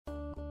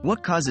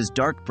What causes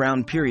dark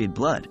brown period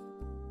blood?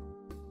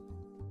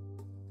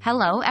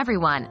 Hello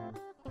everyone.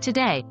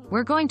 Today,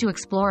 we're going to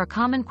explore a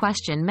common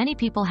question many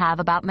people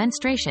have about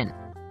menstruation.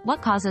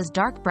 What causes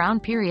dark brown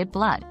period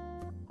blood?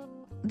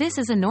 This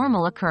is a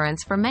normal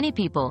occurrence for many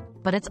people,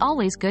 but it's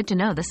always good to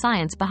know the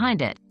science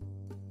behind it.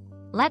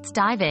 Let's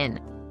dive in.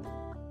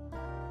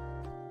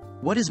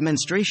 What is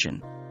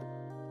menstruation?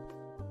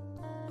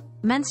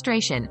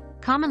 Menstruation,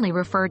 commonly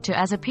referred to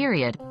as a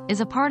period,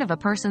 is a part of a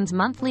person's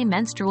monthly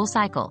menstrual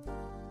cycle.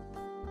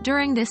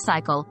 During this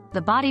cycle,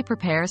 the body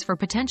prepares for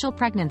potential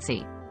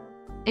pregnancy.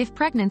 If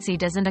pregnancy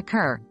doesn't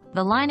occur,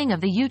 the lining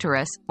of the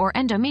uterus, or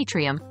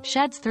endometrium,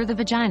 sheds through the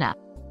vagina.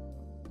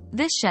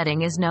 This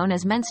shedding is known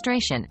as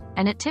menstruation,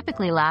 and it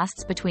typically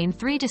lasts between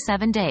 3 to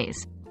 7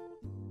 days.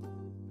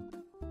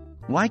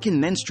 Why can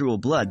menstrual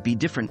blood be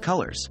different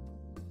colors?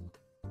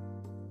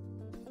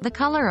 The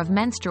color of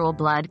menstrual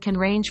blood can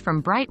range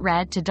from bright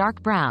red to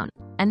dark brown,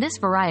 and this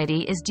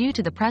variety is due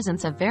to the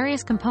presence of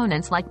various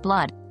components like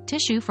blood,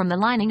 tissue from the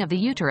lining of the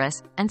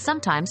uterus, and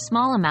sometimes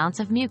small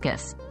amounts of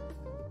mucus.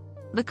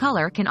 The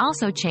color can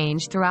also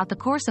change throughout the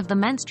course of the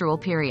menstrual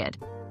period.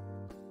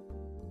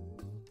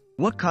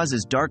 What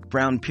causes dark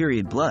brown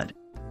period blood?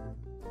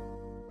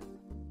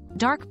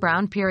 Dark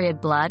brown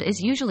period blood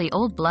is usually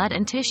old blood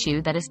and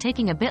tissue that is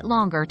taking a bit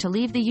longer to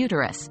leave the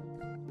uterus.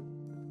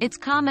 It's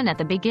common at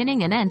the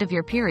beginning and end of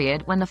your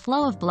period when the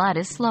flow of blood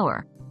is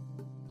slower.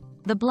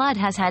 The blood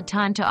has had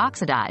time to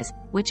oxidize,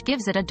 which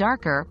gives it a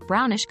darker,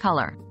 brownish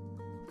color.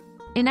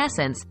 In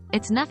essence,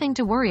 it's nothing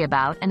to worry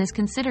about and is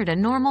considered a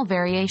normal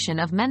variation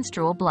of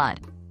menstrual blood.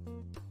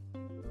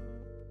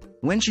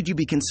 When should you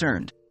be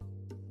concerned?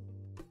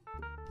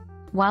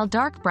 While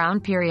dark brown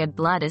period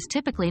blood is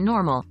typically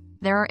normal,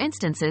 there are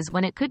instances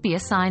when it could be a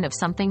sign of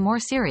something more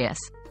serious.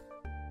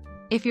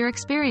 If you're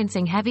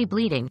experiencing heavy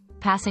bleeding,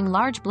 passing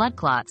large blood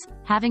clots,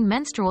 having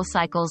menstrual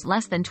cycles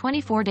less than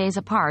 24 days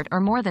apart or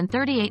more than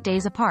 38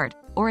 days apart,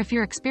 or if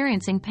you're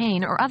experiencing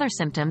pain or other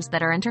symptoms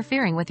that are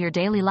interfering with your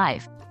daily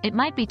life, it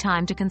might be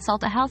time to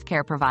consult a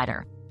healthcare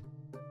provider.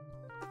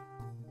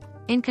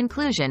 In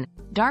conclusion,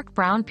 dark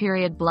brown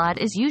period blood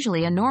is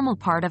usually a normal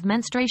part of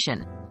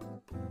menstruation.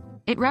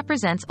 It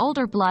represents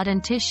older blood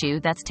and tissue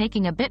that's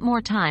taking a bit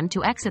more time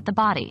to exit the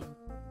body.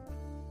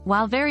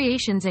 While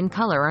variations in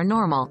color are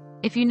normal,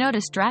 if you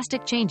notice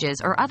drastic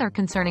changes or other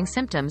concerning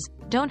symptoms,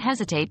 don't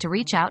hesitate to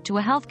reach out to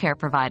a healthcare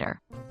provider.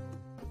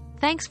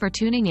 Thanks for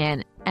tuning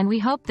in, and we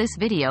hope this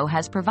video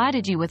has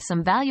provided you with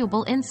some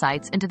valuable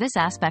insights into this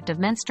aspect of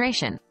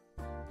menstruation.